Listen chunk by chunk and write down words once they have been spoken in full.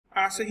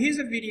So here's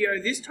a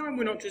video. This time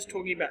we're not just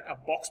talking about a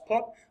box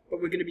plot,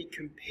 but we're going to be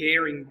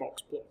comparing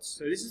box plots.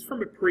 So this is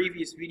from a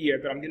previous video,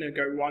 but I'm going to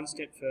go one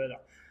step further.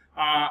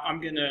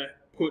 I'm going to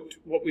put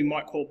what we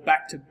might call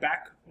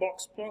back-to-back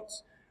box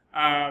plots,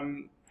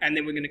 and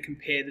then we're going to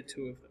compare the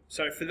two of them.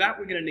 So for that,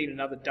 we're going to need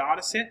another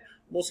data set.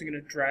 I'm also going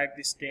to drag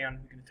this down.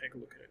 We're going to take a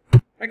look at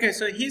it. Okay,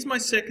 so here's my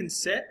second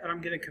set, and I'm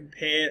going to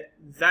compare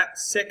that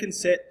second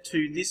set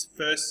to this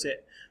first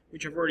set,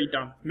 which I've already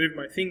done. Move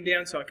my thing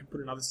down so I can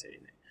put another set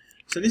in there.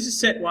 So this is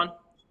set 1.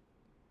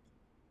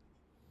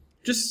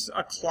 Just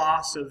a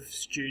class of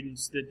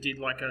students that did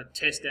like a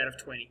test out of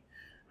 20.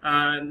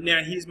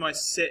 Now here's my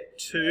set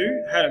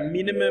 2. Had a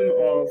minimum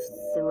of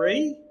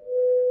 3.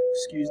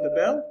 Excuse the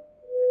bell.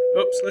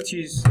 Oops, let's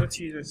use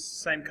the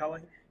same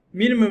colour.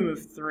 Minimum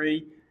of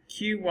 3.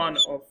 Q1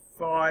 of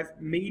 5.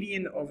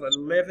 Median of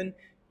 11.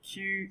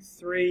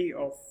 Q3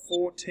 of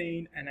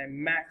 14. And a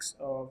max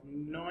of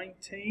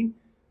 19.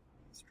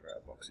 Let's draw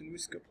a box and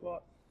whisker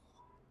plot.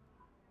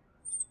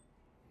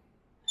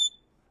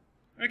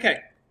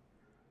 Okay,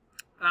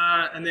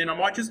 and then I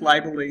might just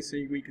label these so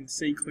we can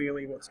see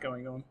clearly what's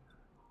going on.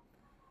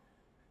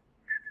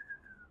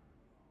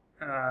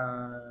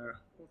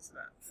 What's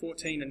that?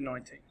 14 and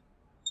 19.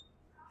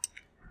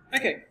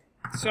 Okay,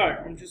 so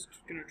I'm just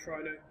going to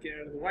try to get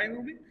out of the way a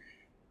little bit.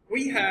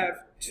 We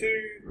have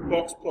 2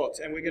 box plots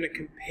and we're going to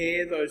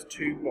compare those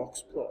 2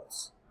 box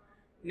plots.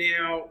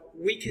 Now,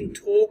 we can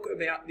talk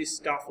about this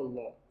stuff a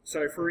lot.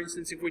 So for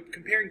instance, if we're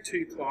comparing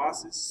 2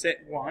 classes,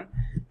 set 1,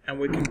 and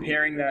we're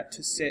comparing that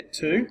to set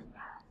 2,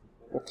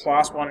 or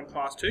class 1 and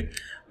class 2,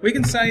 we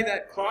can say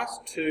that class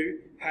 2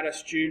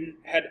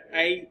 had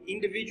a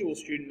individual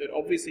student that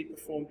obviously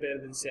performed better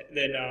than set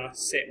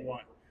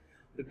 1.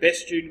 The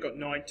best student got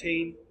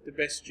 19, the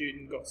best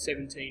student got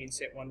 17 in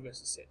set 1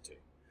 versus set 2.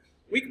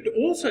 We could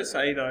also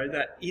say though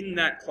that in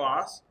that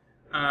class,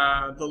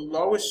 the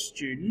lowest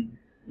student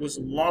was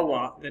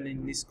lower than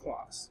in this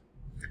class.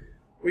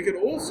 We could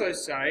also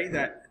say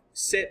that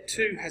set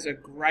 2 has a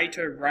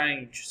greater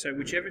range, so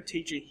whichever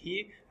teacher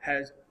here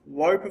has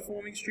low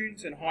performing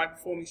students and high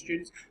performing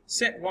students,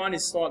 set 1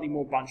 is slightly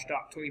more bunched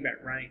up, talking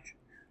about range.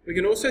 We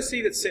can also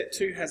see that set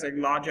 2 has a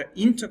larger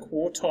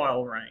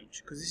interquartile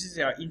range, because this is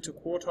our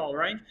interquartile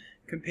range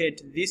compared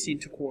to this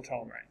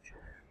interquartile range.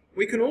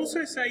 We can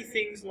also say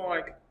things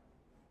like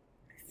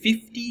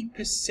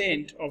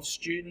 50% of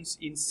students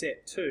in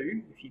set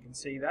 2, if you can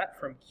see that,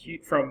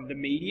 from the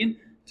median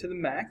to the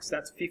max,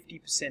 that's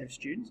 50% of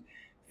students.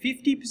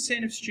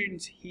 50% of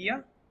students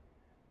here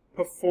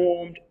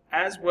performed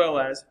as well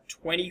as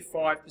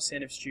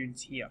 25% of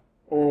students here.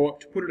 Or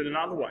to put it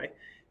another way,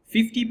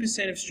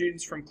 50% of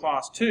students from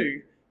class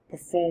 2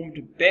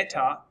 performed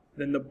better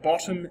than the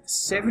bottom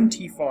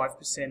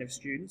 75% of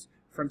students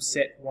from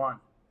set 1.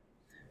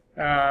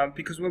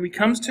 Because when it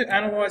comes to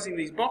analysing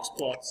these box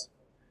plots,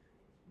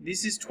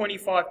 this is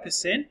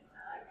 25%,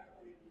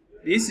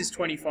 this is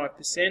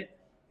 25%,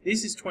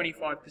 this is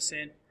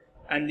 25%,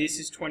 and this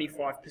is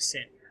 25%.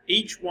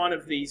 Each one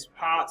of these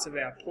parts of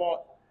our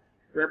plot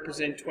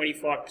represent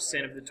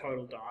 25% of the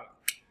total data.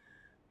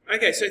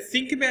 Okay, so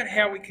think about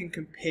how we can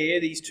compare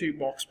these 2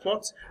 box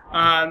plots.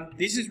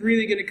 This is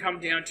really going to come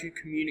down to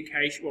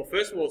communication. Well,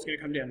 first of all, it's going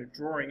to come down to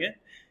drawing it,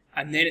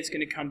 and then it's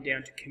going to come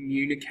down to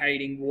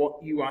communicating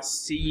what you are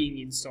seeing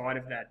inside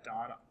of that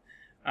data.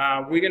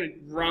 We're going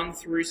to run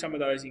through some of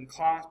those in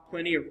class,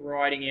 plenty of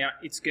writing out.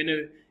 It's going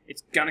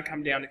to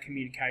come down to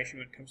communication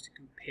when it comes to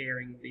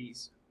comparing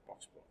these